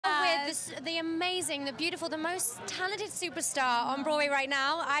the amazing, the beautiful, the most talented superstar on Broadway right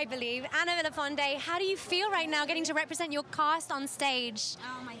now, I believe, Anna Villafañe. How do you feel right now getting to represent your cast on stage?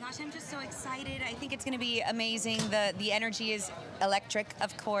 Oh my gosh, I'm just so excited. I think it's going to be amazing. The energy is electric,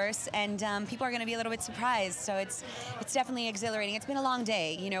 of course, and people are going to be a little bit surprised. So it's definitely exhilarating. It's been a long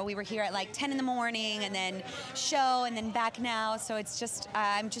day. You know, we were here at like 10 in the morning, and then show, and then back now. So it's just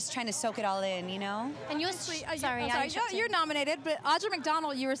I'm just trying to soak it all in. You know. And you're sorry, you're nominated, but Audra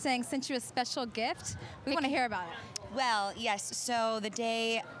McDonald, you were saying, sent you a special gift. We want to hear about it. Well, yes. So the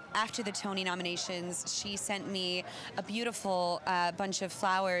day after the Tony nominations, she sent me a beautiful bunch of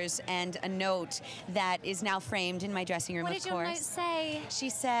flowers and a note that is now framed in my dressing room. What did your note say? She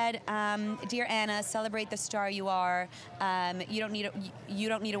said, "Dear Anna, celebrate the star you are. You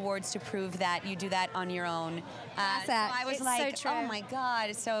don't need awards to prove that. You do that on your own." So I was like, so "Oh my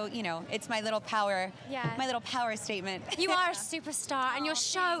God!" So you know, it's my little power. Yeah. My little power statement. You are a superstar, and your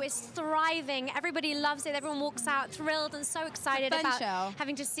show is thriving. Everybody loves it. Everyone walks out thrilled and so excited about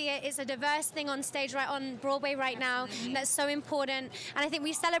having to see it. It's a diverse thing on stage, right on Broadway right now. That's so important, and I think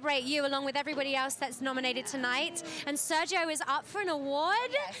we celebrate you along with everybody else that's nominated tonight. And Sergio is up for an award.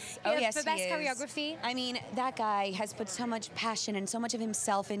 Yes. For best choreography. I mean, that guy has put so much passion and so much of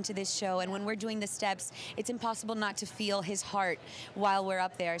himself into this show, and when we're doing the steps, it's impossible not to feel his heart while we're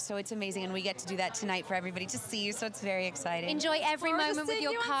up there. So it's amazing, and we get to do that tonight for everybody to see. So it's very exciting. Enjoy every moment with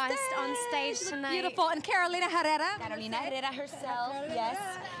your cast on stage tonight. Beautiful. And Carolina Herrera. Carolina Herrera herself, yes.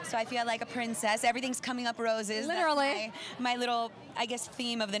 So I feel like a princess. Everything's coming up roses. Literally. That's my little, I guess,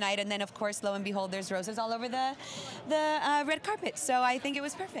 theme of the night. And then, of course, lo and behold, there's roses all over the red carpet. So I think it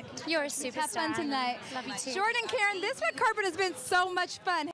was perfect. You're a superstar. Have fun tonight. Love you too. Jordan, Karen, this red carpet has been so much fun.